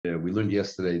We learned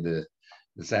yesterday the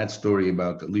sad story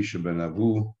about Elisha ben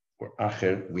Avu or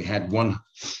Acher. We had one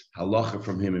halacha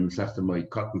from him in Masechta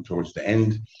Cotton towards the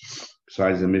end,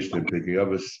 besides the Mishnah and Pirkei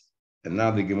Avos, and now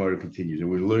the Gemara continues. And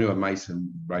we're learning about Ma'aser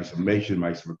Meshon,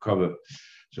 Ma'aser Merkava.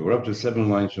 So we're up to 7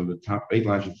 lines from the top, 8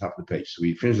 lines from the top of the page. So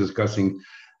we finished discussing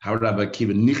how Rabbi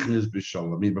Akiva nichnas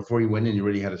b'shalom. I mean, before he went in, he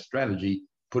already had a strategy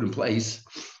put in place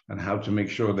on how to make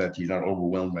sure that he's not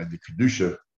overwhelmed by the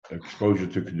kedusha, exposure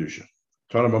to kedusha.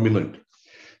 Talking about we learned.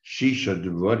 Shisha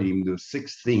devarim, the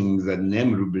 6 things that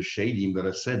nemru b'shedim that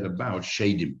are said about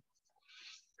shedim.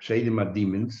 Shedim are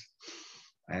demons,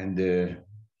 and the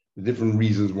different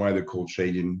reasons why they're called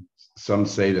shedim. Some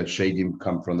say that shedim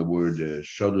come from the word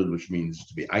shodud, which means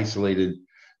to be isolated.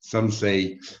 Some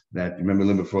say that,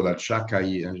 remember before that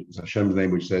Shakai is Hashem's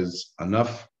name, which says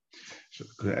enough.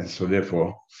 And so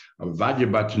therefore, Avadia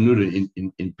Batanura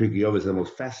in Pirkei Avos is the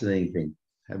most fascinating thing.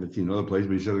 I haven't seen another place,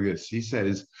 but he says this.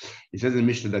 He says in the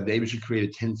Mishnah that David should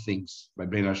create 10 things by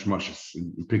Ben Hashmashas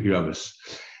in Pirkei Avos.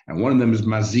 And one of them is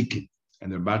Mazikin.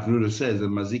 And the Batanura says that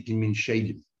Mazikin means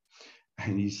shedim.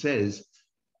 And he says,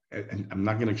 and I'm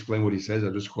not going to explain what he says,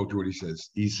 I'll just quote you what he says.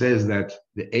 He says that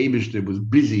the Eibishter was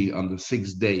busy on the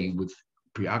 6th day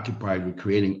preoccupied with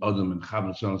creating Adam and Chava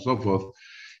and so on and so forth.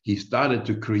 He started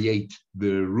to create the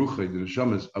Ruchai, the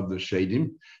Neshamas of the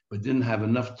Shedim, but didn't have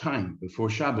enough time before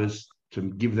Shabbos to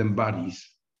give them bodies.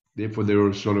 Therefore, they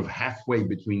were sort of halfway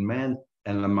between man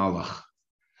and a Malach.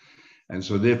 And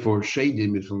so therefore,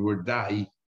 Shedim is from the word Dai.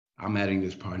 I'm adding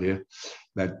this part here.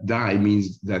 That die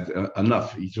means that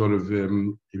enough. He sort of,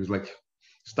 he was like,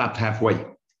 stopped halfway.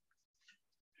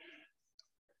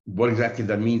 What exactly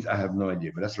that means, I have no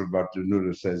idea. But that's what Rabbi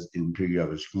Nura says in Pirkei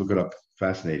Avos. Look it up.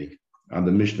 Fascinating. On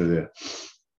the Mishnah there.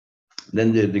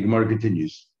 Then the Gemara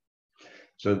continues.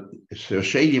 So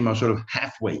Shedim are sort of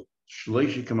halfway.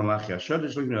 3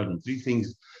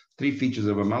 things, 3 features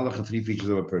of a malach and 3 features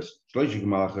of a person. What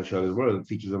are the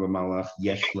features of a malach?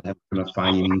 Yesh lehem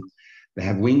kanafayim. They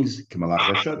have wings,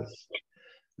 the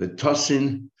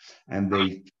tossin, and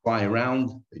they fly around,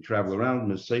 they travel around, one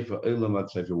end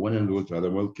to the other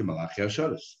world,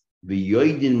 the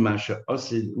yoidin masha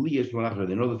osid liyas malach,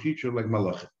 they know the future like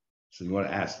malach. So you want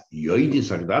to ask, yoidin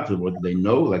sagdat, what do they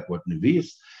know, like what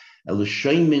nevius? They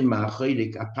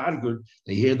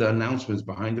hear the announcements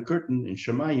behind the curtain in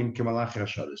Shemayim kemalach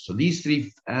hashadas. So these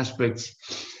 3 aspects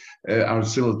are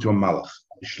similar to a malach.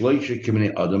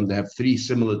 Adam, they have 3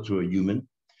 similar to a human.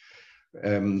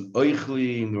 About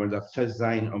 15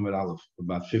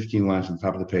 lines on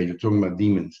top of the page, we're talking about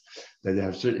demons that they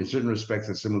have in certain respects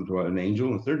are similar to an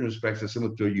angel, in certain respects are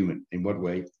similar to a human. In what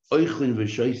way? Adam,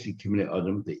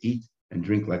 they eat and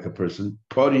drink like a person.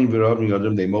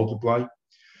 Adam, they multiply.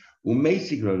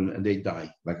 And they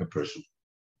die like a person.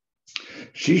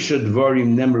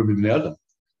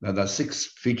 Now, there are 6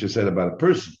 features said about a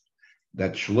person.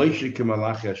 That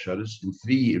in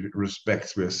 3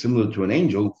 respects we are similar to an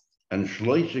angel, and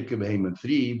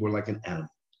 3 were like an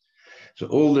animal. So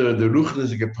all the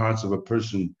ruchnisike parts of a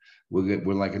person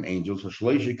were like an angel. So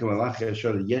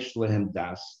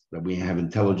that we have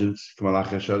intelligence.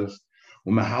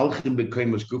 We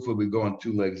go on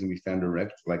 2 legs and we stand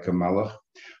erect like a malach.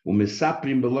 We're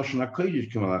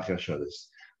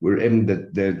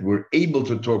able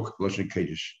to talk Lashon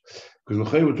Kodesh.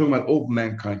 Because we're talking about all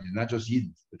mankind, not just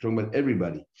Yidden. We're talking about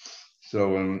everybody.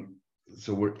 So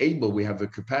we have the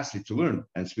capacity to learn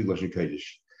and speak Lashon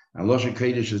Kodesh. And Lashon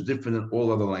Kodesh is different than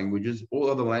all other languages. All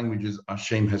other languages are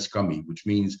Shem Heskami, which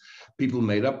means people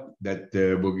made up that,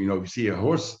 if you see a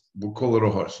horse, we'll call it a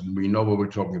horse, and we know what we're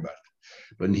talking about.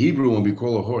 But in Hebrew, when we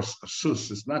call a horse a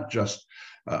sus, it's not just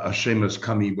a Shem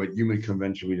Heskami, but human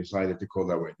convention, we decided to call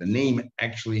that way. The name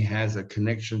actually has a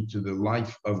connection to the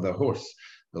life of the horse.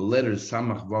 The letters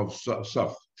Samach, Vav,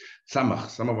 Saf, Samach,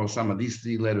 Vav, Samach, these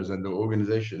 3 letters and the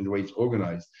organization, the way it's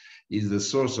organized, is the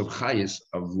source of chayis,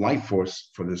 of life force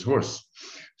for this horse.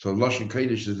 So Lashon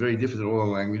Kodesh is very different than all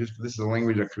the languages, because this is a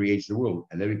language that creates the world,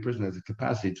 and every person has the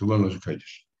capacity to learn Lashon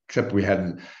Kodesh. Except we had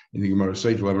in the Gemara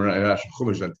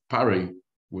Chumash that Pari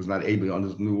was not able to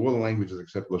understand all the languages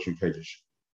except Lashon Kodesh.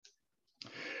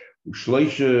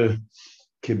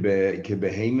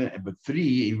 But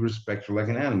 3 respects are like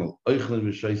an animal. Eat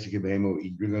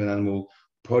drink like an animal,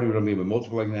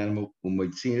 multiply like an animal,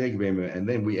 and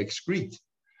then we excrete.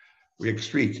 We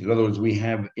excrete. In other words, we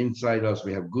have inside us,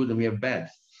 we have good and we have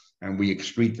bad. And we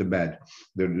excrete the bad,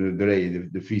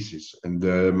 the feces. And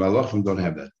the malachim don't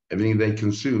have that. Everything they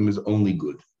consume is only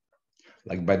good.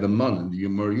 Like by the man and the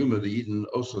Yuma, the Eden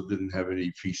also didn't have any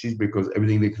feces because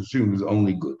everything they consume is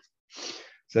only good.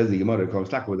 Says the Gemara,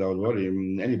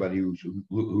 anybody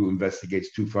who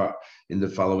investigates too far in the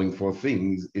following four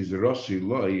things is Rashi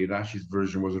Loi. Rashi's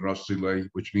version was a Rashi Loi,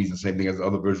 which means the same thing as the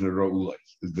other version of Ra'ulai.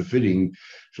 It's befitting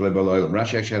Shalei Bal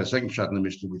Rashi actually had a second shot in the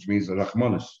Mishnah, which means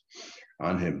Rachmanis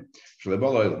on him.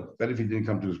 Better if he didn't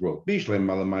come to this world. I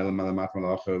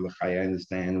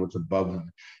understand what's above,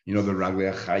 the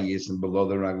Raglei Achayis and below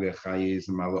the Raglei Achayis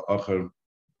and Mala Acher.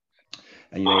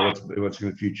 And what's in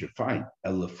the future? Fine.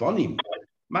 Elefonim.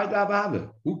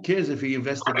 Who cares if he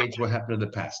investigates what happened in the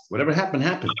past? Whatever happened,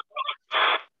 happened.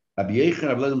 Rabbi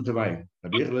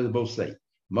Yechon both say,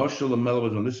 Marshal Amel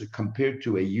was on this compared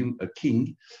to a human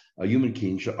king. He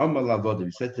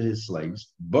said to his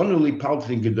slaves, I want you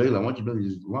to build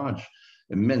this large,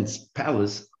 immense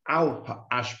palace, al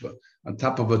ha'ashba, on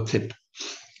top of a tip,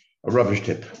 a rubbish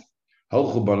tip. They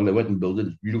went and built it,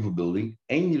 it's a beautiful building.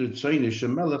 He doesn't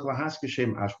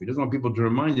want people to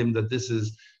remind him that this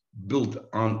is built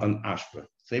on an ashba.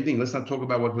 Same thing, let's not talk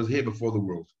about what was here before the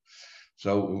world.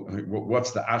 So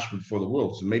what's the ashba before the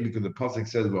world? So maybe because the pasuk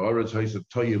says, the world was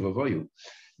toyu v'voyu,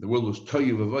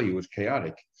 it was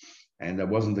chaotic. And that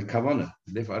wasn't the kavanah.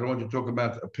 Therefore, I don't want to talk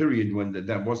about a period when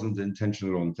that wasn't the intention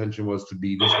at all. The intention was to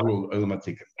be this world, olam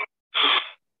atika.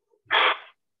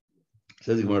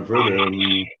 Says he went further,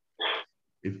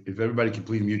 if everybody can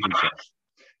please mute themselves.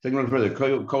 Second one further, if you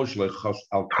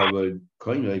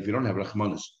don't have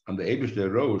Rachmanis, and the Abish the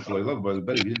Rosh, I love by the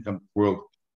better, you didn't come to the world.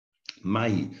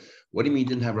 Mai, what do you mean you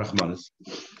didn't have Rachmanis?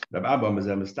 Rab Abba is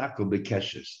a mistakel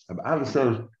bekeshes. Rab Abba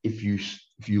says, if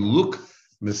you look,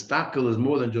 mistakel is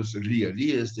more than just Riyah.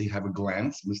 Riyah is to have a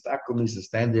glance. Mistakel means to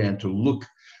stand there and to look,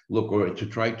 or to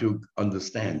try to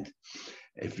understand.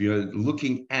 If you're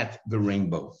looking at the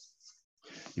rainbow,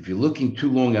 if you're looking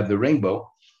too long at the rainbow,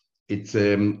 it's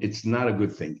not a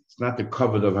good thing. It's not the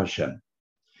covet of Hashem.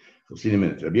 We'll see in a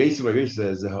minute. Rabbi Yisrael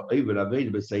says,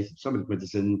 if somebody commits a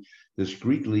sin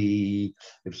discreetly,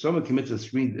 a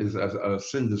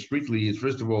sin discreetly, is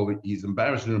first of all, he's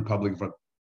embarrassed in public in front of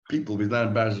people. He's not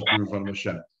embarrassed to do in front of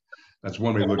Hashem. That's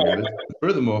one way of looking at it.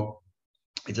 Furthermore,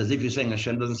 it's as if you're saying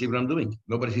Hashem doesn't see what I'm doing.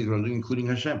 Nobody sees what I'm doing, including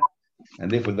Hashem. And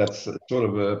therefore, that's sort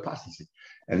of apostasy.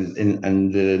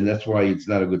 And that's why it's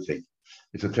not a good thing.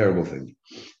 It's a terrible thing.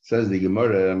 Says the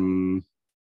Gemara, now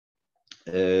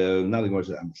the Gemara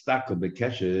says, I'm stuck with the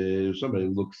keshe. If somebody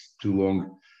looks too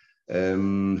long, what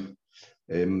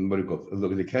do you call it?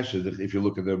 Look at the keshe. If you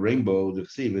look at the rainbow, the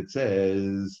chsiv, it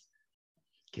says,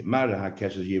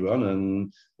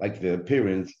 like the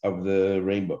appearance of the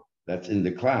rainbow that's in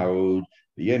the cloud.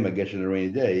 The Yema gets in a rainy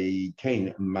day.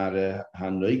 Kain Mara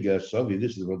Hanoiga Sovi.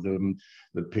 This is what the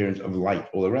appearance of light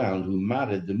all around. Who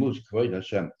Mara the Mus Kavod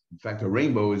Hashem. In fact, a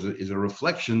rainbow is a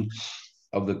reflection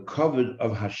of the kavod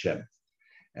of Hashem,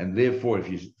 and therefore, if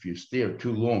you stare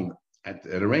too long at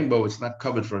a rainbow, it's not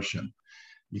covered for Hashem.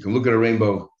 You can look at a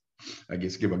rainbow, I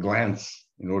guess, give a glance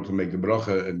in order to make the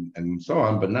bracha and so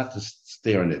on, but not to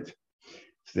stare at it.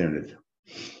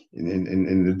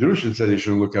 In the Drush, it says you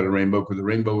shouldn't look at a rainbow because the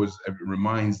rainbow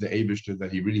reminds the Eibishter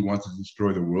that he really wants to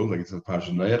destroy the world, like it says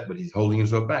Pasha Noach, but he's holding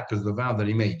himself back because of the vow that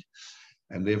he made.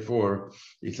 And therefore,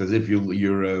 it's as if you're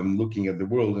looking at the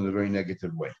world in a very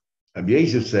negative way. Rabbi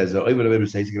Yosef says, anybody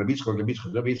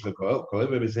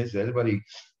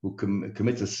who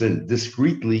commits a sin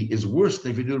discreetly is worse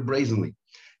than if you do it brazenly.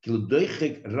 As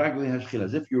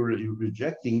if you're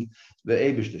rejecting the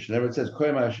Eibishter. Never it says,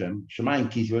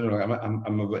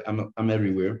 I'm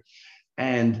everywhere.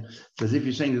 And it's as if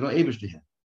you're saying there's no Eibishter here.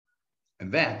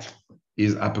 And that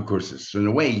is apokursis. So in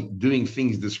a way, doing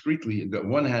things discreetly, on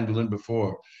one hand, we learned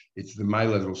before, it's the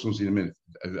Maila, as we'll soon see in a minute,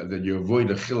 that you avoid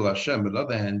the Chil Hashem. But on the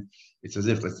other hand, it's as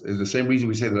if it's the same reason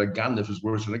we say that a Gandalf is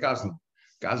worse than a Gazlan.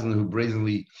 Gazlan who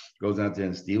brazenly goes out there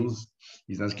and steals,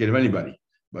 he's not scared of anybody.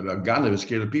 But a Gandalf is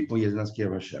scared of people, he is not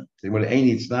scared of Hashem.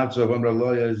 It's not so. When Rabbi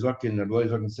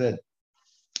Zokin said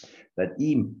that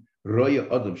Roya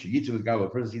Adam, Shigitzu with Gala,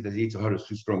 first see that Yitzhahara is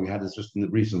too strong. We had this just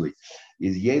recently.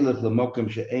 Is Yelech Lamokim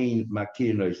She'ain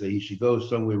Makir, so he should go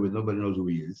somewhere where nobody knows who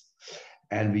he is.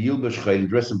 And the Yilbash Chayim,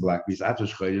 dress in black, the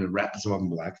Atash Chayim, and wrap himself in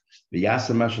black. The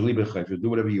Yasa Mashalibah Chayim, do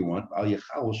whatever you want. Al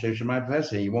Yechal Shem Shemai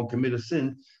Vese, you won't commit a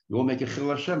sin, you won't make a Chil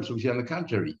Hashem. So we see on the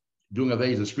contrary, doing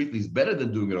Aveiz discreetly is better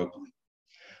than doing it openly.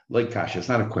 Like Kasha, it's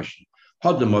not a question.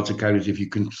 Hadam Motzakar is if you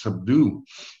can subdue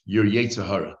your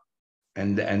Yetzirah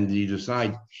and you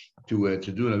decide to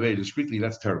do it very discreetly,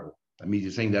 that's terrible. That means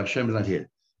you're saying that Hashem is not here.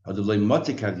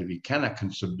 If you cannot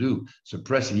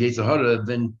suppress the Yetzirah,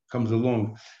 then comes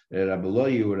along Rabbi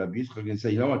Loyu or Rabbi Yitzchak and say,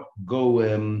 you know what, go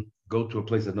go to a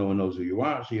place that no one knows who you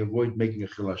are, so you avoid making a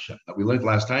chilul Hashem. Now, we learned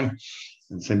last time,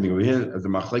 and same thing over here, as the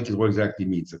machlek is what exactly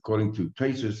means. According to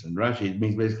Taisus and Rashi, it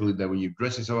means basically that when you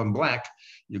dress yourself in black,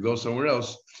 you go somewhere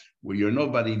else where you're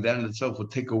nobody, that in itself will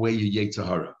take away your Yetzer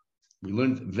Hara. We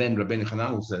learned then, Rabbeinu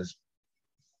Chananel says,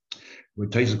 when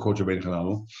Taisus quotes Rabbeinu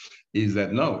Chananel, is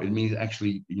that no, it means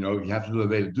actually, you have to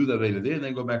do the Veda there, and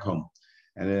then go back home.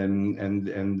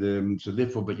 So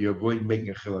therefore, but you avoid making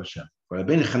a chilul Hashem. But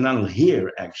Rabbeinu Chananel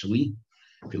here, actually,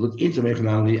 if you look into Rabbeinu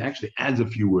Chananel, he actually adds a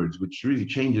few words, which really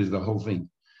changes the whole thing.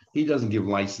 He doesn't give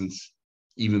license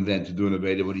even then to do an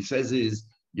Aveda. What he says is,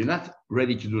 you're not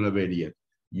ready to do an Aveda yet.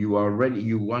 You are ready,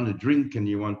 you want to drink and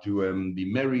you want to be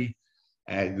merry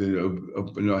and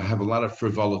have a lot of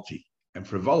frivolity. And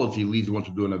frivolity leads one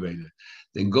to do an Aveda.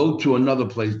 Then go to another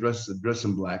place, dress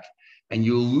in black, and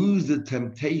you'll lose the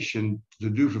temptation to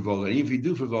do frivolity. And if you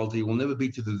do frivolity, it will never be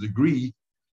to the degree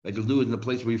that you'll do it in a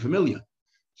place where you're familiar.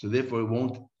 So therefore, it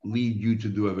won't lead you to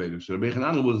do Aveda. So Rabbi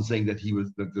Hananel wasn't saying that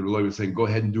the lawyer was saying, go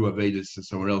ahead and do Aveda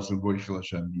somewhere else and avoid chilul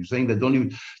Hashem. You're saying that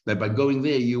by going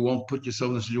there, you won't put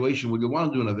yourself in a situation where you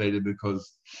want to do an Aveda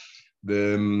because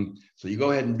so you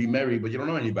go ahead and be merry, but you don't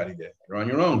know anybody there. You're on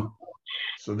your own.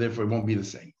 So therefore, it won't be the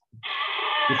same.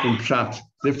 Different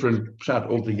pshat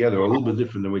altogether, a little bit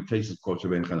different than we tasted quotes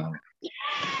of Ben Chananel.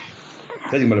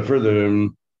 Telling about further,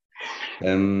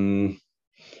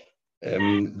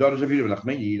 dort is wieder nach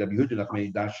Meni, da behüte nach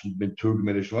Meni, das mit Turg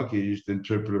mit Shlakish, the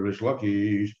interpreter of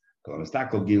Shlakish,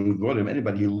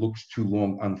 anybody who looks too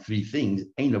long on three things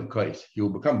ain't of kais. He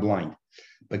will become blind.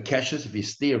 But Keshes, if you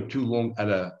stare too long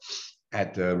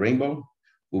at a rainbow,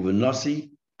 over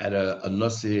nasi, at a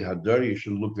nasi hadar, you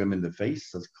shouldn't look them in the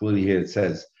face. That's clearly here it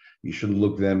says you shouldn't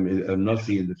look them a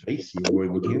nasi in the face. You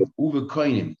avoid looking over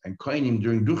koinim, and koinim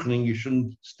during duchening you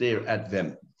shouldn't stare at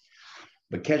them.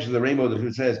 But catch the rainbow that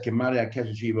it says kemaria catch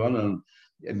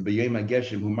and b'yom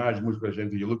geshem who marriage mushka Hashem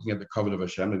because you're looking at the covenant of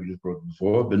Hashem that we just brought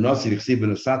before. But nasi receive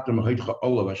b'nasatum ha'idcha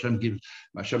olav Hashem told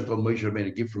Moshe Rabbeinu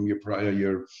to give from your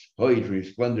hoid from your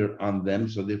splendor on them.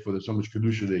 So therefore there's so much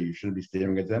kedusha there you shouldn't be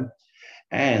staring at them.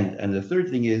 And the third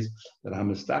thing is that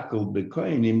hamastakel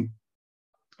b'koinim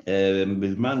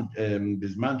bisman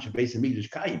shebeis hamikdash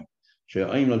kayim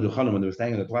she'ayim lo duchanim when they were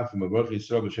standing on the platform of Baruch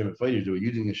Yisrael b'Shem Efraidish they were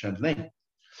using Hashem's name.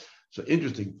 So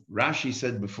interesting. Rashi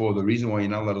said before the reason why you're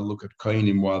not allowed to look at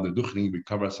koinim while they're duchening, we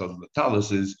cover ourselves with the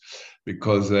talis is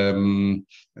because and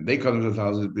they cover the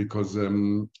talis because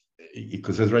it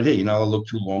says right here you're not allowed to look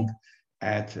too long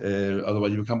at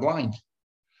otherwise you become blind.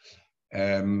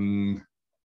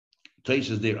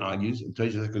 Taisus there argues, and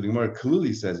Taisus because the Gemara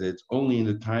clearly says it's only in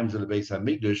the times of the Beis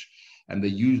Hamikdash, and they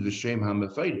use the Shem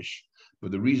HaMefeidish.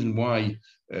 But the reason why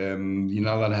you're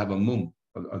not allowed to have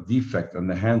a defect on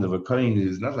the hand of a kohen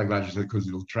is not like Rashi said because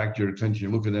it'll attract your attention.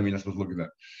 You look at them, you're not supposed to look at them.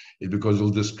 It's because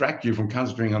it'll distract you from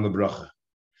concentrating on the bracha.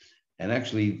 And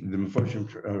actually, the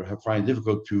Mefarshim find it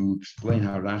difficult to explain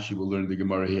how Rashi will learn the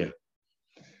Gemara here.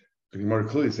 The Gemara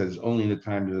clearly says it's only in the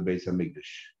time of the Beis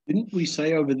Hamikdash. Didn't we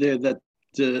say over there that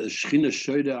Shechina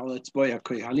showed al etzboi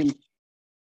hakohanim?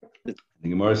 The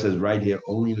Gemara says right here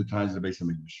only in the times of the Beis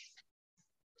Hamikdash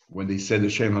when they said the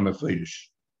Shem HaMefeidish.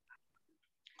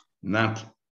 Not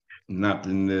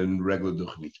in the regular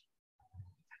duchnik.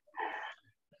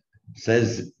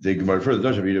 Says the Gemara further.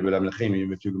 But another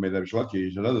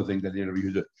thing that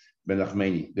the Ben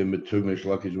Achmeni, the Metug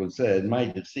Shlakish one said,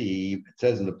 might deceive. It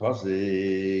says in the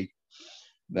pasuk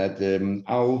that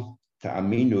al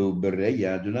ta'aminu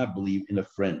bereya, do not believe in a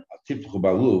friend. Tiftuchu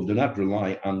baluv, do not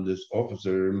rely on this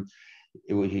officer.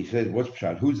 He said, what's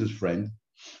pshat? Who's his friend?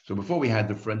 So before we had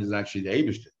the friend is actually the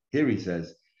Eibishter. Here he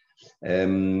says. If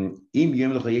the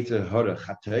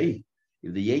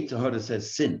Yetzer Hara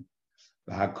says sin,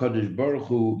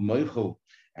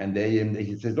 and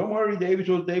he says, don't worry, the Eibush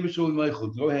will be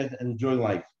Meichel. Go ahead and enjoy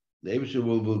life. The Eibush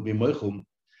will be Meichel.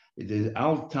 It is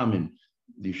al tamin.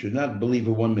 You should not believe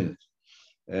for 1 minute.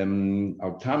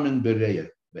 Al tamin bereya.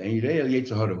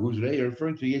 Yetzer Hara. Who's reya?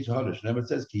 Referring to Yetzer Hara. Never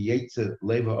says ki Yetzer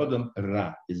leva adam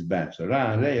ra is bad. So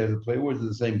ra and reya, the play words are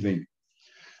the same thing.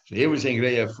 So here we're saying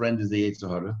reya, friend is the Yetzer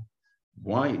Hara.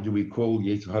 Why do we call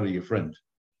Yetzer Hara your friend?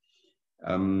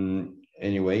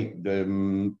 Anyway,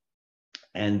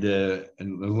 and the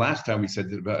last time we said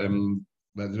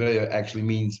that actually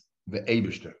means the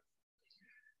Eibishter.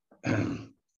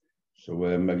 So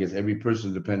I guess every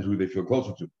person depends who they feel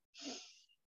closer to.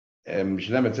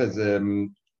 Shnemet says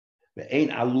the Ein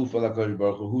Aluf ala Kodesh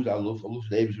Baruch Hu. Who's Aluf? Aluf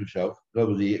the Eibishter himself.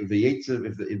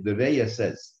 If the Reya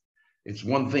says it's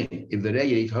one thing. If the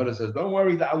Reya Yetzer Hara says, don't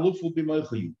worry, the Aluf will be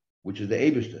Meichel, which is the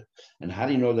Eibishter. And how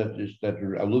do you know that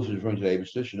Aluf is referring to the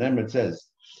Eibishter? Shnemet says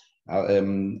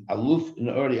Aluf in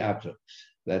the early after.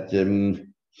 that you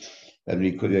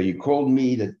called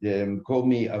me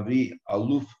Avi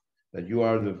Aluf, that you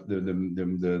are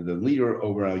the leader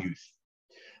over our youth.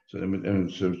 So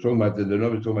talking about the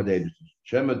Novi talking about David.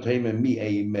 Shema Tema Mi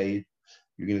A made.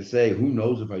 You're going to say, who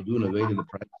knows if I do an evade in the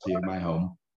privacy of my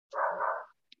home?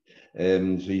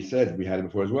 So he said, we had it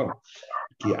before as well.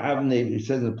 It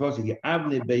says in the pasuk,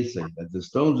 that the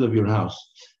stones of your house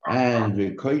and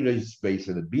the koiles space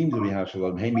and the beams of your house, they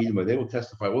will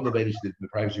testify all the Vedic in the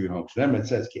privacy of your home. So then it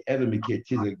says,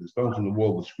 the stones on the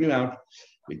wall will scream out,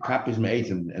 the kapis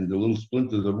and the little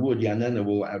splinters of wood, Yanena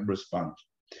will respond.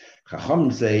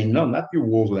 Chacham say, no, not your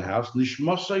walls of the house.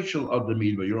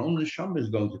 Your own neshama is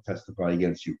going to testify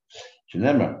against you.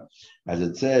 As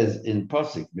it says in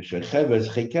pasuk,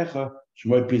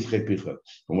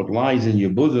 from what lies in your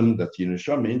bosom, that your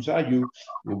neshama inside you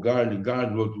will guard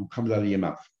what comes out of your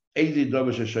mouth. What lies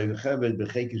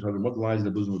in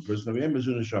the bosom of a person,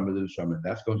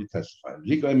 that's going to testify.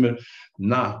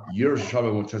 Nah, your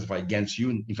neshama won't testify against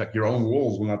you. In fact, your own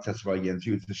walls will not testify against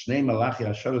you. It's the Shnei Malachi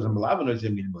Hashavas and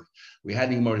Malavim. We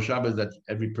had in Gemara Shabbos that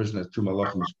every person has two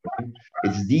malachim.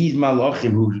 It's these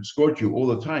malachim who escort you all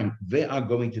the time. They are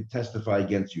going to testify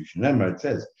against you. Remember, it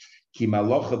says, Ki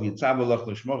malachav yitzavalach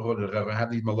l'shmochot.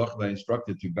 Have these malachim that are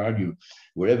instructed to guard you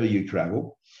wherever you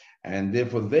travel, and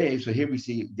therefore so here we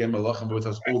see again malachim with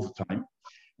us all the time,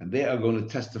 and they are going to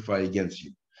testify against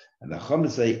you. And the Chacham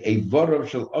say, a varav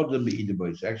shel adam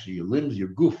be'idabois. Actually, your limbs, your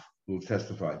goof will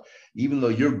testify. Even though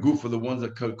your goof are the ones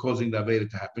that are causing the aveda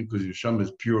to happen, because your sham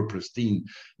is pure, pristine.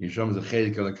 Your sham is a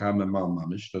chelik alakam and mal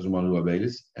mamish, doesn't want to do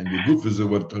avedas, and your goof is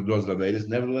what does the avedas.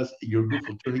 Nevertheless, your goof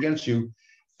will turn against you.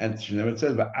 And it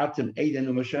says,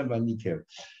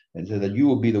 and so that you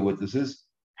will be the witnesses.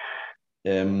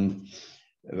 And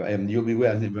you'll be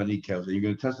where you're going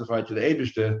to testify to the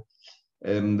Eibishter,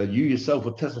 that you yourself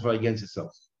will testify against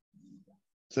yourself.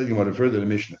 Says you want to further the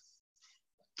Mishnah.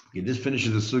 Okay, this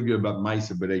finishes the sugya about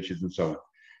Maisa, Bereshit, and so on.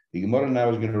 The Gemara now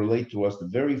is going to relate to us the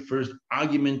very first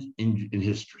argument in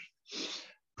history.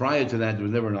 Prior to that, there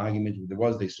was never an argument. If there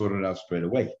was, they sorted it out straight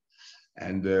away.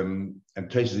 And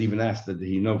Taisus even asked that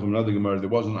he know from another Gemara there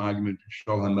was an argument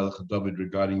Shaul HaMelech David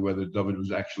regarding whether David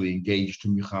was actually engaged to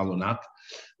Michal or not.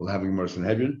 We'll have a Gemara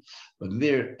Sanhedrin, but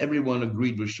there everyone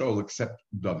agreed with Shaul except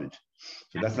David.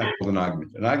 So that's not called an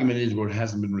argument. An argument is where it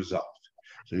hasn't been resolved.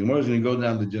 So the Gemara is going to go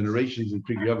down the generations and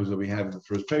Chagigah Daf that we have in the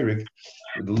first parak,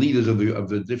 with the leaders of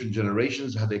the different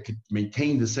generations, how they could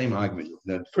maintain the same argument.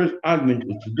 The first argument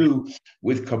is to do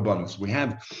with kabbanas.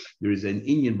 There is an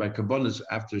Indian by kabbanas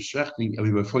after shechting,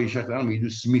 before you shecht the animal, you do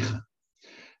smicha.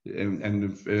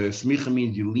 And smicha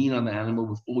means you lean on the animal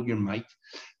with all your might,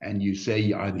 and you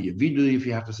say either you vidu if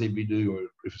you have to say vidu, or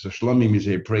if it's a shlomim, you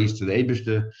say praise to the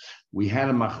Eibishter. We had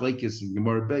a machlekes in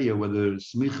Gemara Beya whether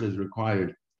smicha is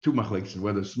required. Two machlekes,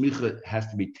 whether smicha has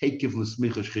to be takif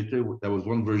l'smicha shchita. That was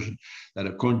one version that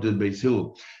according to the Beis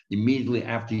Hillel, immediately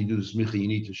after you do the smicha, you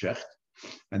need to shecht,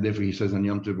 and therefore he says on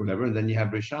Yom Tov whatever. And then you have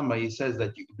Beis Shammai, he says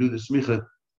that you can do the smicha.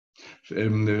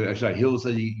 Hillel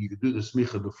says you can do the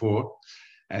smicha before,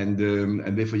 and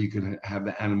therefore you can have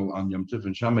the animal on Yom Tov.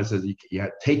 And Shammai says you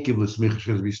take the smicha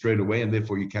should be straight away, and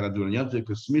therefore you cannot do it on Yom Tov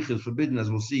because smicha is forbidden,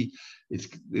 as we'll see. It's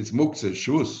muktzah,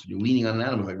 shus. You're leaning on an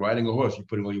animal like riding a horse. You're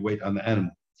putting all your weight on the animal.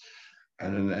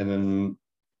 And then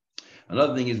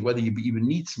another thing is whether you even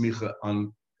need smicha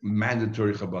on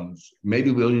mandatory kabbanas. Maybe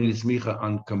we only need smicha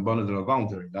on kabbanas that are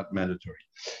voluntary, not mandatory.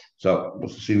 So we'll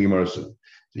see the Gemara soon.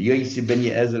 So Yossi ben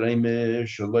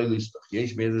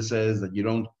Yezer says that you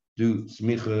don't do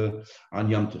smicha on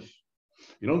Yom Tov.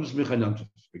 You don't do smicha on Yom Tov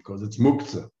because it's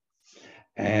muktzah.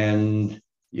 And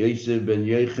Yossi ben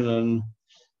Yechanan,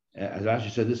 as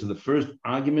Rashi said, this is the first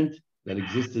argument that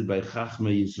existed by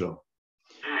Chachmei Yisrael.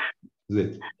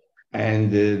 It.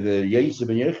 And the Yossi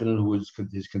ben Yechanan, who was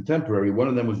his contemporary, one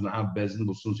of them was an Ab Bezin,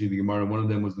 we'll soon see the Gemara, one of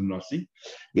them was the Nasi.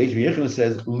 Yossi ben Yechanan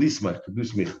says, Lismach, to do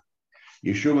smicha.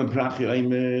 Yeshua ben Prachi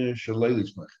Aime Shalei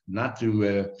Lismach, not to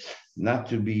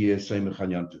be Seimach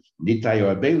Hanyantiv.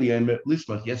 Nitayo Abeli Aime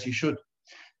Lismach, yes, you should.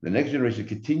 The next generation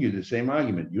continued the same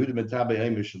argument. Yehuda ben Tabe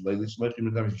Aime Shalei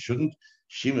Lismach, he shouldn't.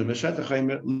 Shimon ben Shatach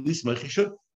Aime Lismach, he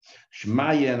should.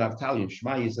 Shmaya and Avtalion,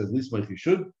 Shmaya says Lismach, he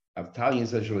should. Avtalion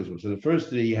says Shalei Lismach. So the first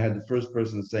three, you had the first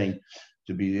person saying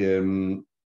to be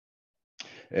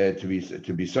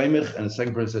Seimach, and the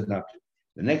second person said not to.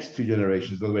 The next two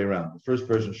generations, the other way around. The first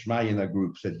person, Shmaya in that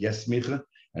group, said yes, smicha,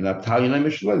 and Avtalion Aime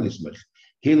Shalei Lismach.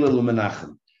 Hillel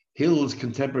Menachem. Hillel's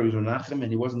contemporary was Menachem,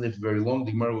 and he wasn't there for very long.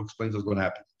 The Gemara will explain what's going to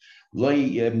happen.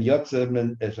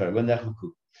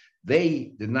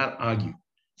 They did not argue.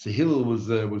 So Hillel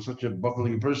was such a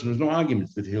buckling person. There was no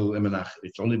arguments with Hillel and Menachem.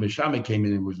 It's only Beis Shammai came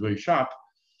in and was very sharp,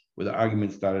 where the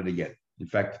argument started again. In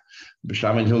fact,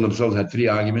 Shammai and Hill themselves had 3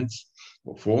 arguments,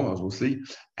 or 4, as we'll see,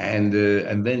 and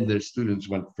then their students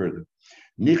went further.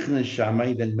 Nichnas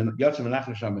Shammai, then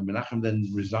Menachem then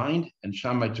resigned, and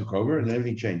Shammai took over, and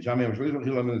everything changed. Shammai,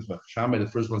 the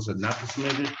first one said not to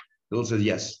submit it. Hill said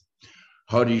yes.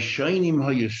 Harishainim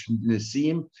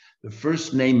Hayesim, the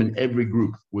first name in every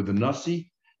group were the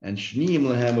Nasi, and Shniim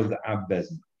Lahem was the Ab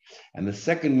Bezin. And the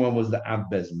second one was the Ab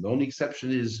Bezin. The only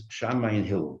exception is Shammai and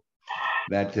Hillel.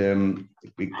 That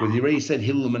because he already said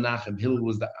Hillel and Menachem, Hillel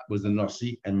was the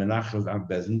Nasi and Menachem was Ab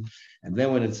Bezin. And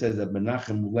then when it says that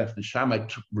Menachem left and Shammai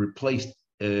replaced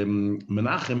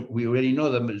Menachem, we already know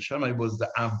that Shammai was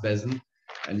the Ab Bezin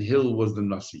and Hillel was the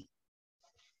Nasi.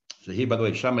 So here, by the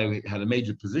way, Shammai had a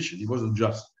major position. He wasn't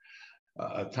just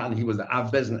Tani, he was the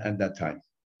Av Bezin at that time.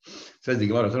 Says the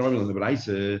Gemara, we look at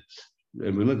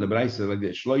the Braisa like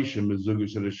this. In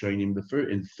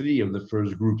 3 of the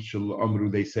first groups,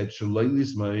 they said,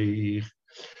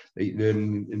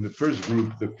 in the first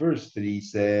group, the first 3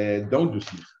 said, don't do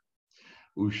smicha.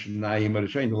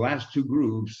 The last 2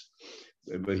 groups,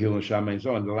 Hill and Shammai and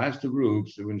so on, the last 2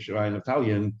 groups, when Shai in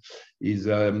Italian, is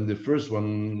the first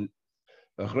one,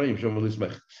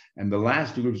 and the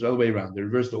last 2 groups all the way around. They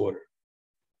reversed the order.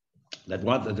 That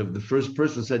the first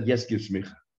person said yes, give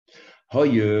smicha.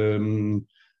 Shiny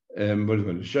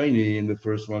in the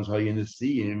first ones, the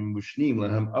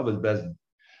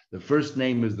first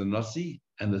name is the Nasi,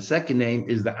 and the second name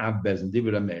is the Ab Bezin.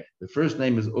 The first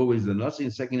name is always the Nasi,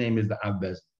 and the second name is the Ab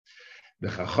Bezin. The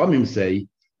Chachamim say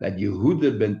that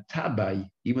Yehuda ben Tabai,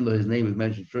 even though his name is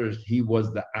mentioned first, he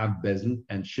was the Ab Bezin,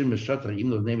 and Shimon Shatar,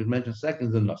 even though his name is mentioned second,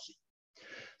 is the Nasi.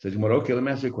 Says, okay, let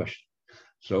me ask you a question.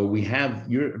 So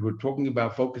we're talking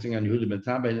about focusing on Yehuda ben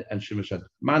Tabai and Shimon Shatar.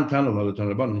 Man Tanah,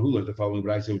 who learned the following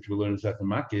Braisa, which we learn in Sefton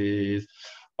Makis.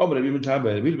 Yehuda ben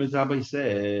Tabai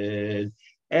said,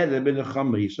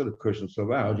 he sort of cursed himself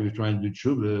out. He was trying to do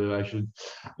tshuva.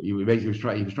 He was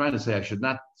trying to say I should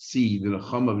not see the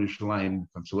Nechama of Yerushalayim,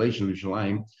 consolation of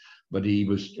Yerushalayim, but it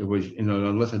was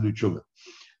unless I do tshuva.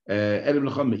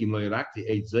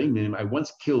 I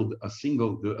once killed a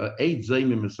single 8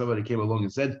 zaymim, and somebody came along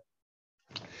and said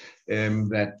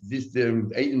that this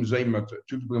 8 zaymim,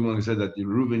 2 people came along and said that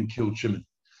Reuben killed Shimon.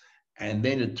 And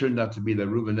then it turned out to be that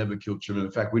Reuben never killed Shimon.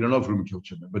 In fact, we don't know if Reuben killed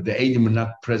Shimon, but the Eidim were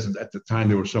not present at the time.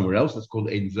 They were somewhere else. That's called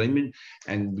Eidim Zaymin.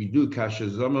 And we do Kasha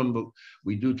Zamam, but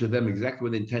we do to them exactly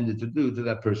what they intended to do to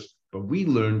that person. But we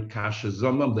learned Kasha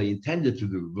Zamam, they intended to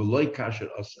do. V'loy Kasha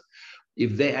Asa.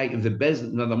 If the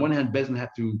Bezin, on the one hand, Bezin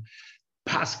had to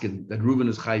paskin that Reuben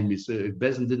is Chayim. So if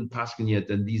Bezin didn't paskin yet,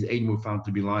 then these Eidim were found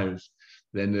to be liars.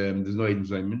 Then there's no Eidim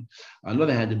Zaymin. On the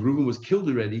other hand, if Reuben was killed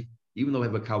already, even though we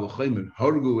have a kavachayim,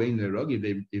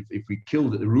 if we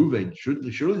killed Reuven,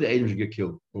 surely the Eidim should get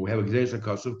killed. But we have a gzeres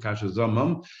hakasuv kasha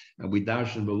zamam, and we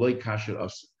darshan v'loy kasha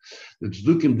us. The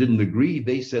Tzdukim didn't agree.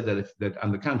 They said that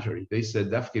on the contrary, they said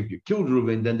that if you killed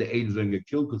Reuven, then the Eidim going to get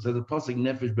killed because the pasuk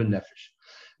nefesh ben nefesh.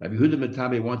 Rabbi Yehuda ben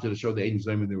Tabai wanted to show the Eidim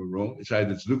Zayim they were wrong. It's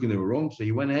either the Tzdukim they were wrong, so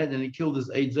he went ahead and he killed his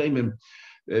Eidim Zayim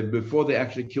before they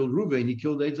actually killed Reuven. He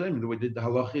killed Eidim Zayim the way the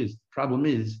halach is. The problem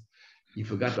is, he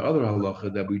forgot the other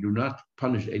halacha that we do not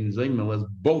punish Eidim Zayim unless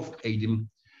both Eidim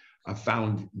are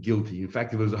found guilty. In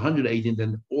fact, if there was 100 Eidim,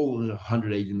 then all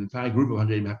 100 Eidim, the entire group of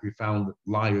 100 Eidim have to be found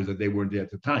liars that they weren't there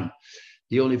at the time.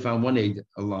 He only found one Eid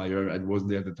a liar and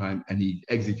wasn't there at the time, and he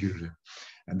executed him.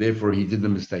 And therefore, he did the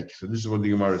mistake. So this is what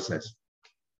the Gemara says.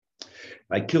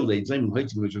 I killed Eidim Zayim,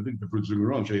 which I think the fruits were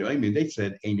wrong. I mean, they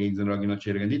said Eidim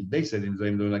Zayim, they said Eidim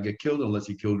Zayim do not get killed unless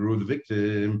he killed the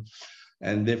victim.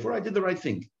 And therefore, I did the right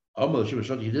thing. You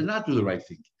did not do the right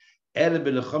thing. Your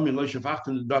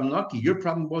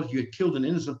problem was you had killed an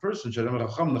innocent person. You don't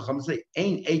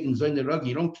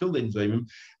kill the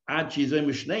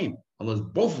Zayim unless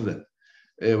both of them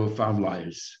were found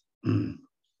liars.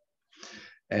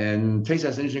 And Tesa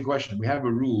has an interesting question. We have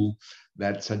a rule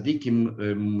that tzaddikim,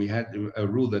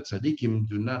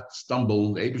 do not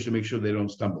stumble. Able to make sure they don't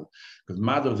stumble. Because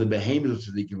mother of the behemoths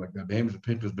of tzaddikim, like the behemoths of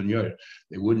Pinchas ben Yair,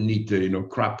 they wouldn't need to,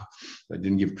 crop. They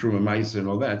didn't give truma ma'isa and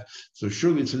all that. So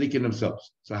surely tzaddikim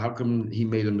themselves. So how come he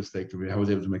made a mistake? How was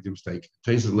he able to make a mistake?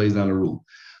 Tesa lays down a rule.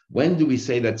 When do we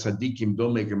say that tzaddikim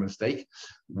don't make a mistake?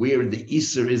 Where the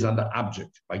iser is on the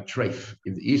object, by treif.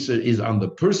 If the iser is on the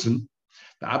person,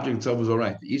 the object itself is all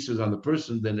right. The issue is on the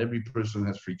person, then every person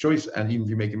has free choice, and even if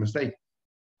you make a mistake,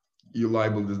 you're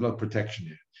liable. There's no protection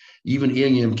here. Even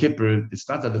in Yom Kippur, it's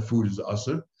not that the food is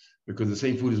usher, because the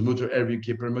same food is mutter every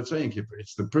Kippur and Motzei Yom Kippur.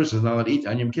 It's the person is not allowed to eat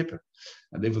on Yom Kippur,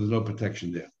 and therefore there's no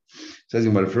protection there. Says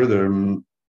about it further.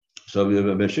 So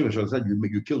Beshivah said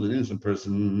you killed an innocent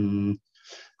person.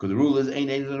 Because the rule is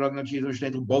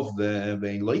both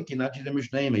the like and not the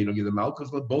Mishnah. You don't give the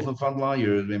Malchus, but both of them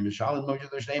liars. And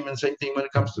same thing when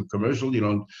it comes to commercial, you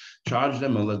don't charge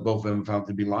them unless both of them found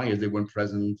to be liars. They weren't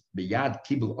present. Biyad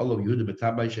kibul all of Yehuda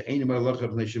b'tabay she'ein malach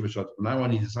of Shim b'shot. Now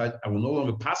he decides I will no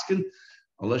longer paskin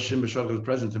unless Shim b'shot is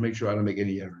present to make sure I don't make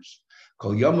any errors.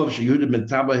 Every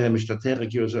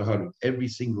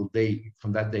single day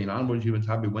from that day onwards,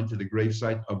 Yehuda went to the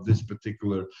gravesite of this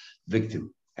particular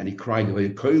victim. And he cried.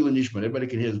 Everybody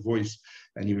can hear his voice,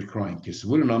 and he was crying.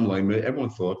 Everyone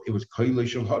thought it was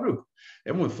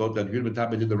everyone thought that Yehuda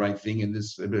ben did the right thing, and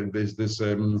this Eid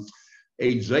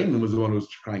Zayman was the one who was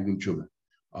crying in Tshuva.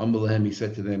 He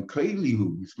said to them,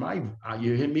 it's my,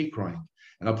 you hear me crying,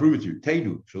 and I'll prove it to you.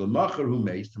 Tedu,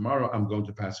 tomorrow I'm going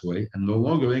to pass away, and no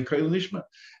longer in Koil Nishma.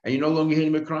 And you no longer hear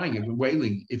him crying, if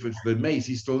wailing. If it's the mace,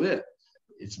 he's still there.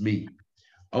 It's me.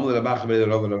 When he heard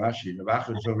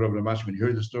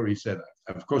the story, he said,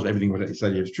 of course, everything what he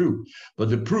said here is true, but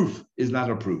the proof is not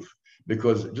a proof.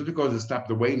 Because just because it stopped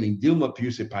the wailing, Dilma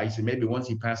Piusi Paisi, maybe once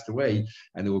he passed away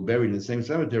and they were buried in the same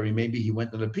cemetery, maybe he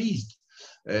went and appeased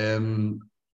this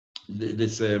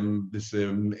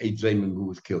Eid Zayman who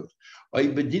was killed. Or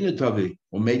maybe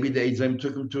the Eid Zayman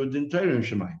took him to a Dinter in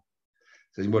Shemayim.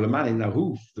 Says, well, now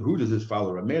who does this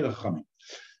follow? A Melech Chamim.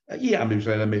 Yeah, if you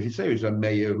say it's a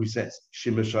mayor who says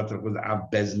Shimon Shatter was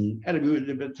Ab Bezin, and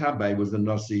Tabai was the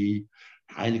Nasi.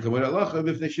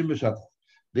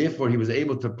 Therefore, he was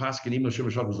able to pass even though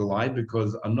Shimon Shatter was alive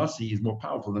because a Nasi is more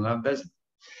powerful than Ab Bezin.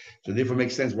 So therefore, it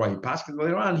makes sense why he passed.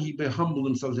 Later on, he humbled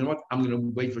himself. You know what? I'm going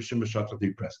to wait for Shimon Shatter to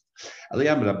be present.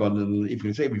 If you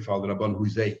can say we followed Rabban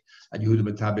Huzay and Yehuda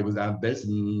ben Tabai was Ab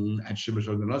Bezin and Shimon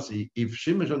Shatter the Nasi. If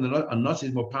Shimon Shatter a Nasi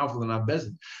is more powerful than Ab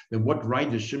Bezin, then what right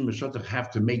does Shimon Shatter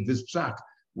have to make this psak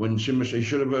when Shimon Shatter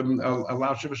should have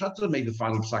allowed Shimon Shatter to make the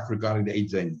final psak regarding the Eid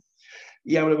Zayin?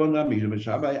 Yeah, but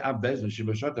Ab Bezin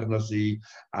Shimon Shatter Nasi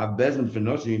Ab Bezin for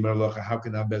Nasi. How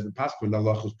can Ab Bezin pass when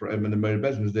Allah was when the Mary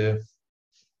Bezin was there?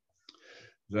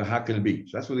 So how can it be?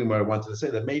 So that's really what I wanted to say,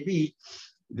 that maybe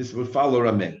this would follow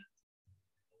Ramel.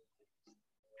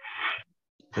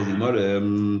 My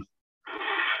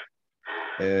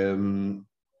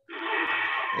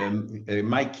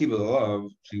kibbutz,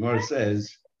 Gemara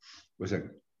says, what's that?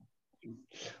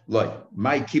 Like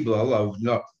my kibbutz,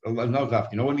 no, you know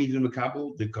what he means in the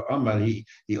Kabul? The Qur'an,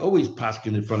 he always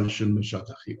paskin in front of Shim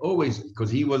Meshatach. He always,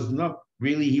 because he was not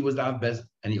really, he was the Abbez,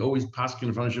 and he always paskin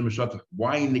in front of Shim Meshatach.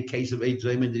 Why in the case of Eid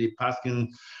Zayman did he paskin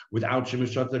without Shim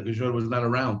Meshatach? Because Shimon was not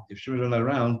around. If Shimon was not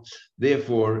around,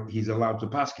 therefore he's allowed to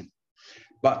paskin.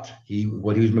 But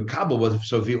what he was makabel was,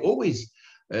 so if he always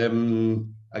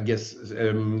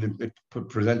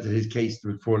presented his case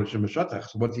before the Shema Shatach.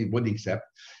 So what did he accept?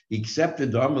 He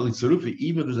accepted the Amal Tzarufi,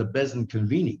 even if there's a bezin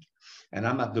convening, and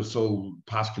I'm not the sole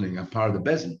paskening, I'm part of the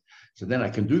bezin. So then I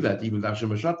can do that even without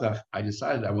Shema Shatach. I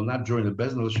decided I will not join the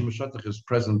bezin unless Shema Shatach is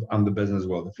present on the bezin as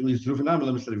well. The feeling is Tzarufi, I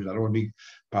don't want to be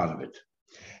part of it.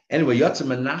 Anyway, Yotze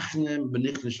Menachem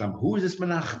Benichn Sham. Who is this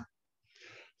Menachem?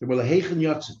 Well,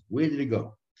 Yotze, where did he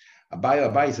go?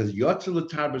 Abai says,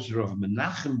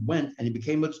 Menachem went and he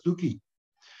became a tzduki.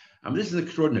 This is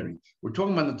extraordinary. We're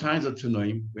talking about the times of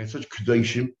Tanoim. We had such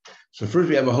kedoshim. So first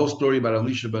we have a whole story about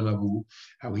Elisha ben Avu,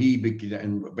 how he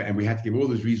became, and we had to give all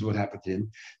those reasons what happened to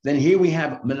him. Then here we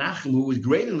have Menachem, who was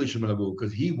greater than Elisha ben Avu,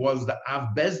 because he was the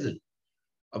Av Bezdin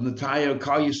of the entire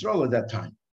Kal Yisrael at that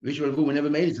time. Elisha ben Avu never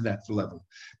made it to that level.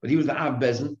 But he was the Av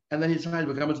Bezdin, and then he decided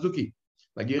to become a tzduki,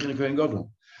 like Yechon Kohen Gadol.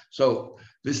 So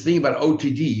this thing about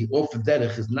OTD, off the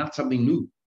derech, is not something new.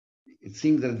 It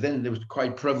seems that then it was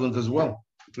quite prevalent as well,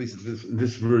 at least in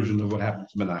this version of what happened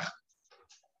to Menachem.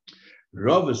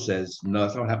 Rava says, no,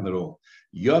 that's not what happened at all.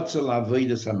 Yotzel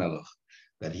Avodas HaMelech,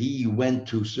 that he went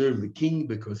to serve the king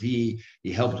because he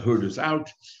helped herders out,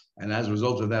 and as a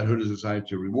result of that, herders decided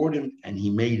to reward him, and he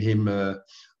made him a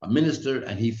minister,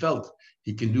 and he felt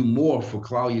he can do more for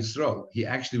Klal Yisrael. He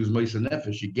actually was Moshe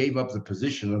Nefesh. He gave up the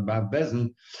position of Bab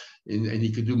Bezin, and he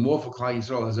could do more for Klal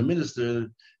Yisrael as a minister,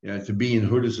 to be in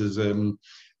Hurdus's,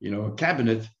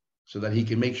 cabinet, so that he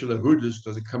can make sure that Hurdus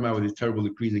doesn't come out with these terrible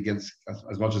decrees against,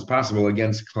 as much as possible,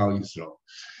 against Klal Yisrael.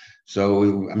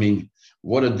 So,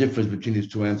 what a difference between these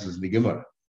two answers in the Gemara.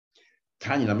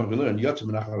 Tanya, I'm not going to learn. Yotzim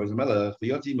Menachem was a melech. The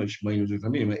Yotzim Mishmaim was with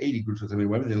Tamim. 80 groups of Tamim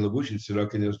women in Labush and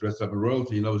Sirach, and he was dressed up in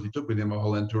royalty. He knows he took with him a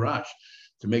whole entourage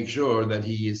to make sure that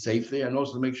he is safe there, and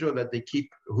also to make sure that they keep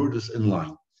Hurdus in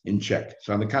line, in check.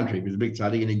 So on the contrary, he was a big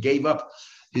tzaddik, and he gave up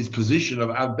his position of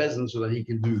Av Bezin so that he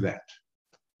can do that.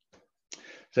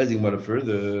 Says in what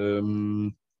further.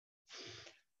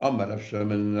 Amar Rav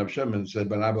Shimon said,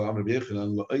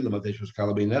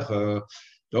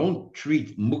 Don't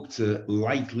treat muktzah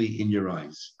lightly in your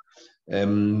eyes.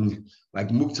 Like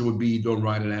muktzah would be, don't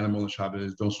ride an animal on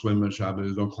Shabbos, don't swim on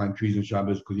Shabbos, don't climb trees on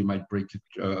Shabbos because you might break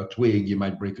a twig. You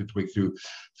might break a twig to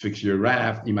fix your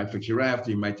raft. You might fix your raft.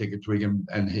 You might take a twig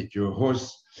and hit your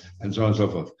horse, and so on and so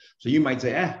forth. So you might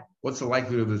say, what's the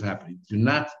likelihood of this happening? Do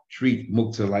not treat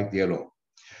muktzah lightly at all.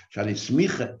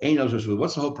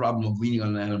 What's the whole problem of leaning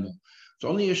on an animal? It's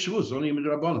only a shvus, only a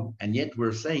midrabanan, and yet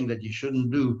we're saying that you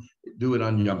shouldn't do it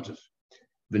on Yom Tov.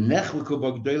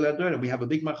 We have a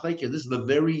big machlekes. This is the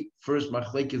very first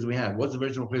machlekes we have. What's the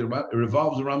very first machlekes about? It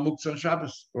revolves around muktzah on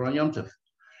Shabbos or on Yom Tov.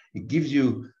 It gives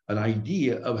you an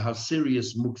idea of how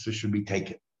serious muktzah should be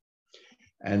taken,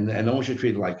 and no one should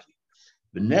treat it lightly.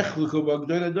 And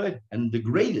the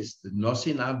greatest, the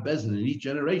Nasi and Av Bezin in each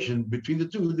generation, between the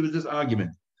two, there was this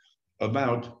argument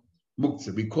about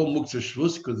muktzah. We call muktzah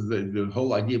shvus because the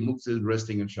whole idea of muktzah is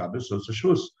resting on Shabbos, so it's a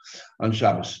shvus on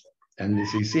Shabbos. And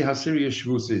so you see how serious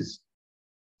shvus is.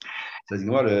 Says,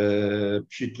 why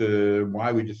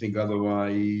would you think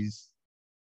otherwise?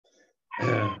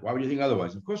 Why would you think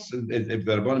otherwise? Of course, if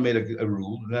the Rabbanan made a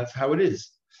rule, that's how it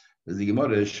is. There's the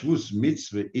Gemara, shvus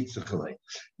mitzvah itzachalei.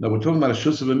 Now we're talking about a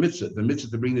shvus of a mitzvah, the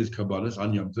mitzvah to bring these karbanos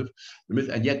on Yom Tov,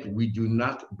 and yet we do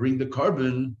not bring the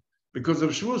carbon because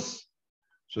of shvus.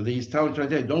 So he's telling right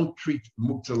there, don't treat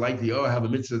muktzah lightly. I have a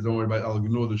mitzvah, don't worry about it, I'll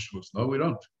ignore the shvus. No, we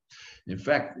don't. In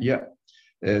fact,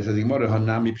 says the Gemara,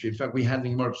 Hanami. In fact, we had the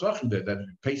Gemara Pesachim there that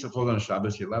Pesach falls on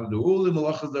Shabbos, you're allowed to do all the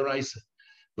malachas deraisa.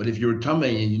 But if you're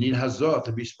tamei and you need hazah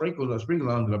to be sprinkled on, the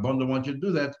Rabban don't want you to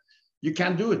do that. You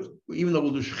can't do it. Even though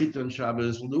we'll do shechita on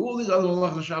Shabbos, we'll do all these other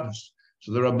malachas on Shabbos.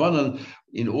 So the Rabbanan,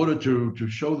 in order to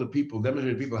show the people,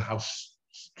 demonstrate to people how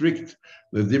strict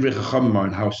the divrei chachamim are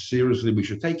and how seriously we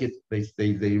should take it,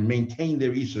 they maintain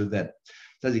their issue that.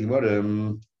 Says the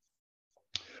Gemara,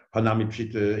 Hanami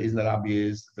Pshita isn't that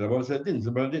obvious? The Rabban said, the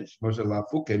reason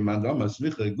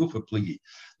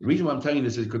why I'm telling you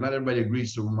this is because not everybody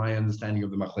agrees to my understanding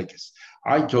of the machlekes.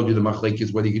 I told you the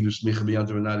machlekes whether you can do smicha b'yom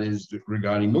tov or not is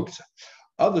regarding muktzah.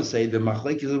 Others say the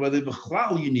machlekes is whether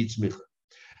b'chlal you need smicha.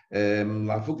 They're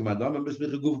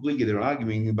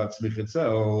arguing about smicha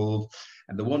itself,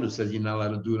 and the one who says you're not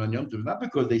allowed to do it on Yom Tov, not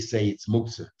because they say it's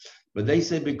muktzah, but they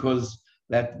say because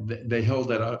that they hold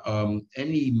that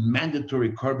any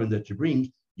mandatory carbon that you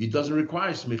bring, it doesn't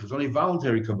require smicha. It's only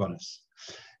voluntary karbanos,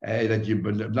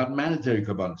 but not mandatory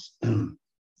karbanos.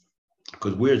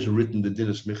 Because where it's written the din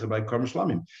of smicha by carbon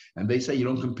shlamim, and they say you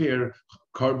don't compare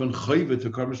carbon chayva to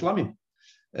carbon shlamim.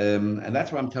 And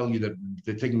that's why I'm telling you that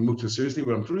they're taking muktzah seriously.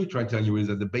 What I'm really trying to tell you is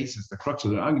that the basis, the crux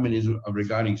of the argument is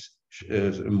regarding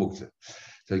muktzah.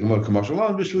 So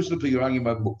you're arguing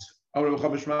about muktzah.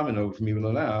 From even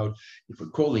allowed, if we're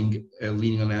calling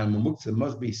leaning on an animal muktzah,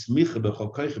 must be smicha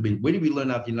b'chol koichabin. Where do we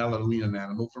learn out you're not allowed to lean on an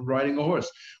animal? From riding a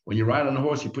horse. When you ride on a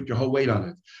horse, you put your whole weight on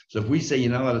it. So if we say you're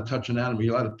not allowed to touch an animal,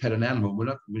 you're allowed to pet an animal.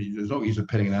 There's no use of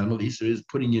petting an animal. The issue is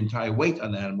putting your entire weight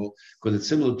on the animal because it's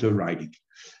similar to riding.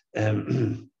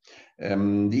 The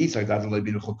Yitzhak doesn't let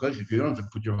you if you don't have to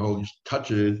put your whole, just touch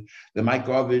it, the might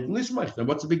go of it, then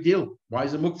what's the big deal? Why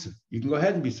is it muktzah? You can go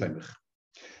ahead and be samech.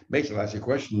 Basically, ask your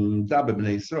question, Dabba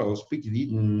b'nei Yisrael, speak to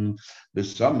Eden, the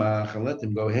samach, and let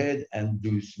them go ahead and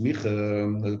do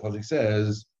smicha, as the pasuk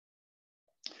says.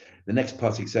 The next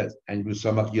pasuk says, and do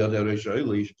samach yada reish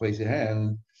ha'olah, you should place your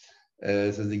hand,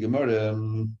 says the Gemara,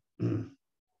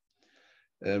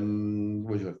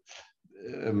 what is it?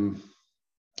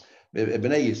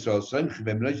 B'nei Yisrael,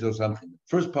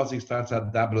 first pasuk starts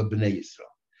out Dabba b'nei Yisrael.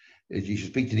 You should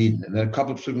speak to Eden, and then a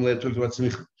couple of psukim later talks about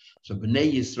smicha. So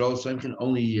B'nai Yisrael,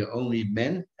 only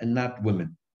men and not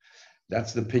women.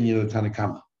 That's the opinion of the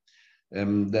Tanakhama.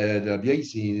 The Rabbi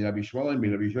Yossi, Rabbi Shmuel,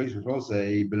 Rabbi Yossi all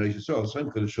say B'nai Yisrael,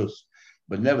 Simcha Shus.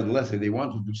 But nevertheless, if they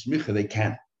want to do smicha, they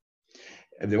can.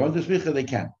 If they want to do smicha, they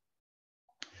can.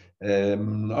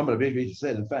 Rabbi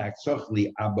said, in fact,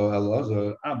 Sochli Abba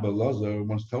Lazar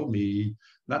once told me,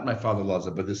 not my father Lazar,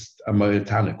 but this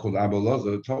Tana called Abba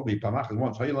Lazar told me,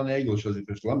 once we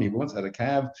once had a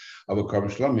calf of a carbon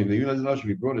shlami.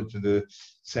 We brought it to the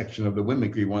section of the women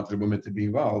because we wanted the women to be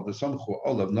involved. The Samchu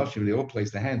Olav Nashim, they all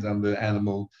placed their hands on the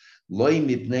animal. Not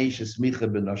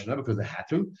because they had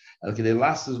to,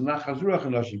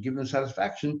 give them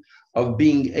satisfaction of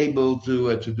being able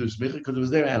to do smicha because it was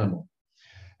their animal.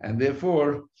 And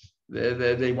therefore,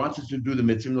 they wanted to do the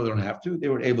mitzvah, no, they don't have to. They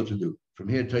were able to do. From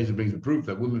here, Taisa brings the proof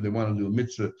that women, they want to do a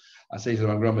mitzvah, I say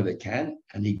to Grandma, they can.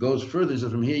 And he goes further. So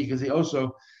from here, you can see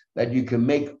also that you can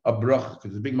make a bracha,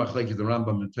 because the big machlek is the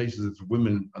Rambam and Taisa that for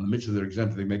women on the mitzvah, they're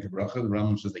exempt, they make a bracha. The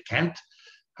Rambam says they can't.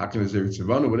 Hakim is there,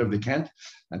 or whatever, they can't.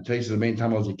 And Taisa, the main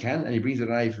time, also they can. And he brings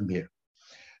an eye from here.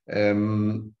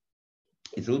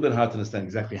 it's a little bit hard to understand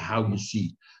exactly how you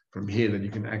see from here that you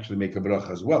can actually make a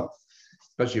bracha as well,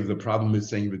 especially if the problem is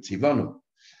saying v'tzivanu.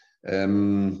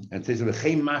 And it says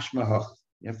v'chein mashma.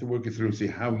 You have to work it through and see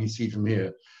how you see from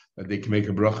here that they can make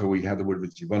a bracha where you have the word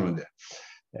v'tzivanu there.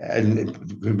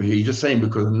 And he's just saying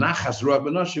because nachas ruach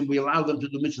b'noshim, we allow them to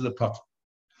do mitzvah the pot.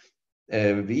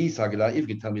 If you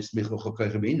can tell me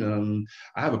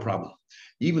I have a problem.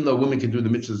 Even though women can do the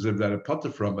mitzvahs that are potter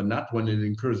from, but not when it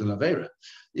incurs an avera.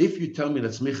 If you tell me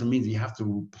that smicha means you have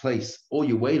to place all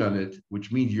your weight on it, which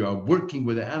means you are working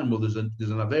with the animal, there's an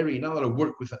avera, you're not allowed to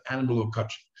work with an animal or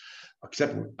kach.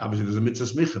 Except obviously there's a mitzvah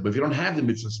smicha, but if you don't have the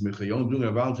mitzvah smicha, you're only doing it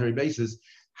on a voluntary basis.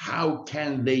 How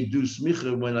can they do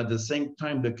smicha when at the same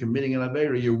time they're committing an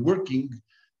avera? You're working,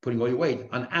 putting all your weight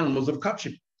on animals of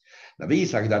kachim. Now, you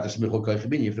have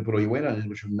to put all your weight on it,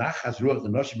 which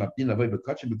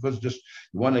because just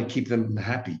you want to keep them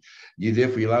happy.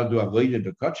 Therefore, you're allowed to avoid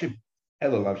the kachim.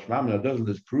 Doesn't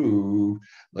this prove?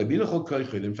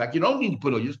 In fact, you don't need to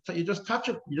put it. You just touch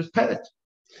it. You just pet it.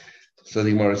 So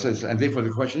the Gemara says, and therefore the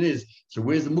question is: so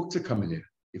where's the muktzah coming in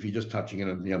if you're just touching it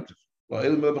on the yom tov? Well,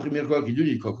 you do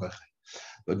need kol.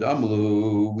 But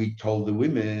we told the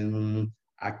women.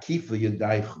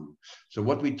 So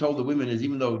what we told the women is,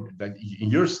 even though that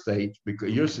in your state,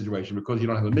 because your situation, because you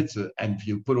don't have a mitzvah, and if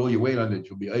you put all your weight on it,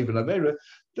 you'll be even avera.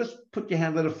 Just put your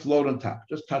hand, let it float on top.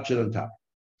 Just touch it on top.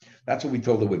 That's what we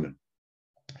told the women.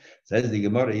 Says the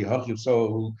Gemara,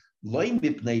 so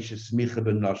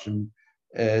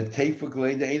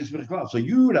so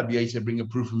you, Rabbi Yosef, bring a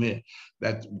proof from here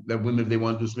that women, if they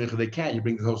want to do smicha, they can. You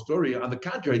bring the whole story. On the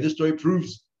contrary, this story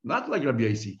proves not like Rabbi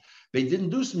Yosef. They didn't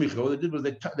do smicha. What they did was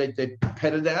they petted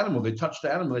the animal, they touched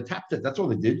the animal, they tapped it. That's all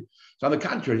they did. So on the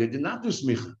contrary, they did not do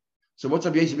smicha. So what's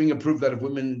Rabbi Yosef being a proof that if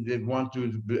women they want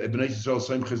to, Bnei Yisrael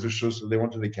same chizur, they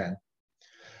want to, they can.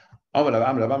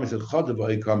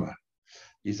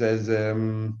 He says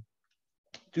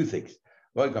two things.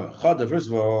 First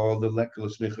of all, the lekkel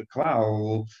smicha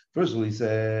klal. First of all, he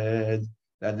said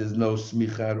that there's no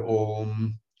smicha at all.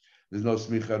 There's no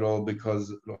smicha at all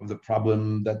because of the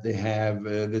problem that they have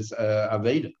this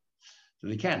aveda, so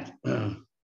they can't.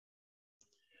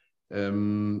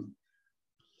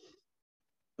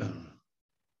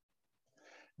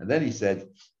 And then he said,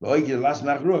 "Oh, we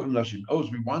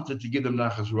wanted to give them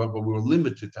nachas ruach, but we were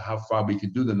limited to how far we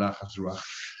could do the nachas ruach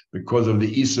because of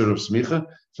the isur of smicha.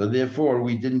 So therefore,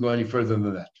 we didn't go any further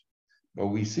than that. But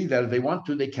we see that if they want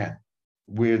to, they can,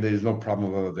 where there is no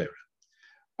problem of avera."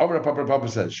 Over Papa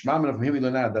says, from here we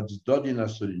learn out that's Dodin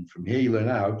Asurin. From here you learn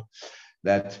out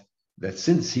that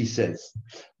since he says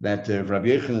that Rabbi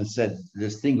Yochanan said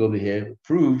this thing over here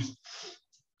proves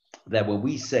that when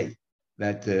we say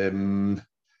that the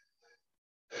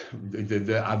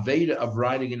Aveda of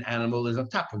riding an animal is on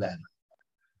top of that.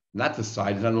 Not the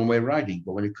side, it's not one way of riding.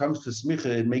 But when it comes to smicha,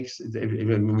 it makes,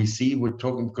 when we see, we're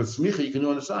talking, because smicha you can do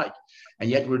on the side. And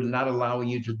yet we're not allowing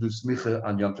you to do smicha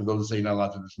on Yom Tov. Those say you're not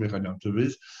allowed to do smicha on Yom Tov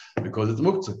is because it's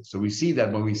muktzah. So we see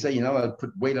that when we say you're not allowed to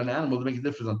put weight on animals, to make a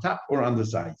difference on top or on the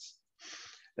sides.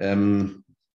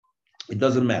 It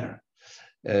doesn't matter.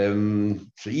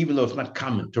 So even though it's not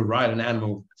common to ride an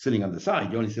animal sitting on the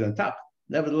side, you only sit on top.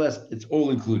 Nevertheless, it's all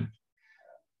included.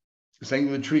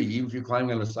 Same with a tree, even if you're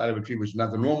climbing on the side of a tree, which is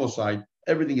not the normal side,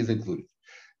 everything is included.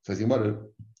 So it's a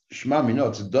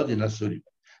dodin asuri.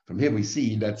 From here we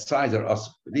see that sides are us.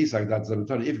 These are that's if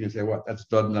you can say what that's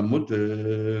dodin amut.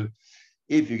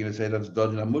 If you're going to say that's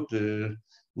dodin amut,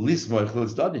 lismoich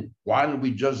it's dodin. Why don't we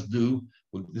just do?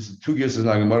 Well, this is 2 years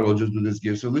now. We'll just do this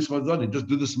gear. So lismoich dodin. Just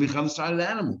do the smich on the side of the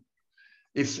animal.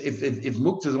 If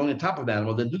muktzah is only on top of the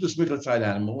animal, then do the smich on the side of the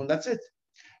animal, and that's it.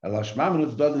 The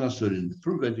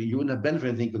proof that you wouldn't have benefit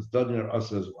anything because Dodin are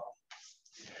us as well.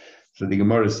 So the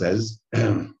Gemara says,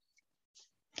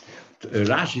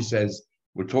 Rashi says,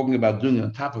 we're talking about doing it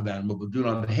on top of the animal, but doing it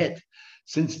on the head.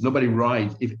 Since nobody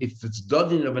rides, if it's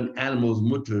Dodin of an animal's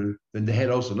mutter, then the head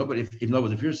also. Nobody,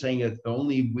 if you're saying that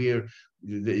only where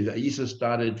the Isa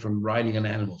started from riding an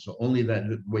animal, so only that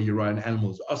where you ride an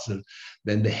animal is usher,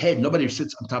 then the head, nobody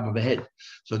sits on top of the head.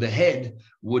 So the head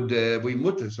would be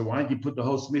mutter. So why don't you put the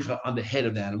whole smicha on the head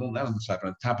of the animal, not on the side, but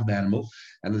on top of the animal,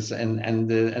 and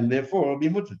therefore it'll be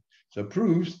mutter. So it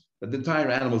proves that the entire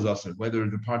animal is usher, whether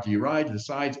the part you ride, the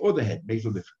sides, or the head, makes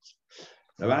no difference.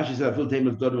 Now Rashi said, "I feel tame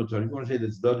of Dodin Motarin." You want to say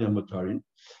that's Dodin Motarin?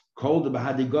 Called the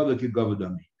Bahadi Govak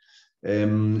Govadami.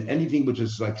 Anything which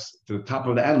is like to the top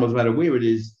of the animal, no matter where it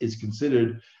is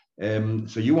considered.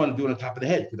 So you want to do it on top of the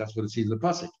head because that's what it sees in the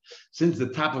pasuk. Since the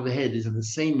top of the head is at the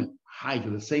same height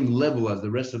or the same level as the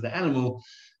rest of the animal,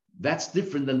 that's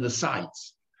different than the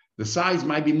sides. The sides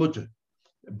might be mutter,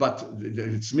 but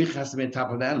the smich has to be on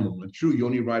top of the animal. And true, you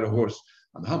only ride a horse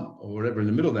on the hump or whatever in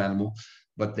the middle of the animal,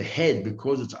 but the head,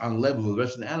 because it's on level with the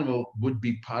rest of the animal, would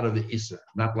be part of the Issa,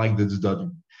 not like the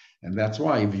Zdadim. And that's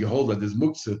why if you hold that there's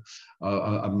muktzah,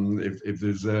 if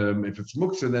it's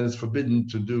muktzah, then it's forbidden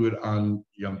to do it on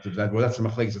Yom Tov. That's the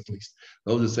machlekes at least.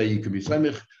 Those that say you can be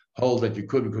semich hold that you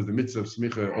could because the mitzvah of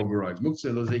smicha overrides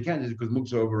muktzah. Those that you can't is because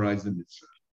muktzah overrides the mitzvah.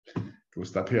 We'll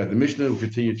stop here at the Mishnah. We'll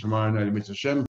continue tomorrow night at Mitzvah Shem.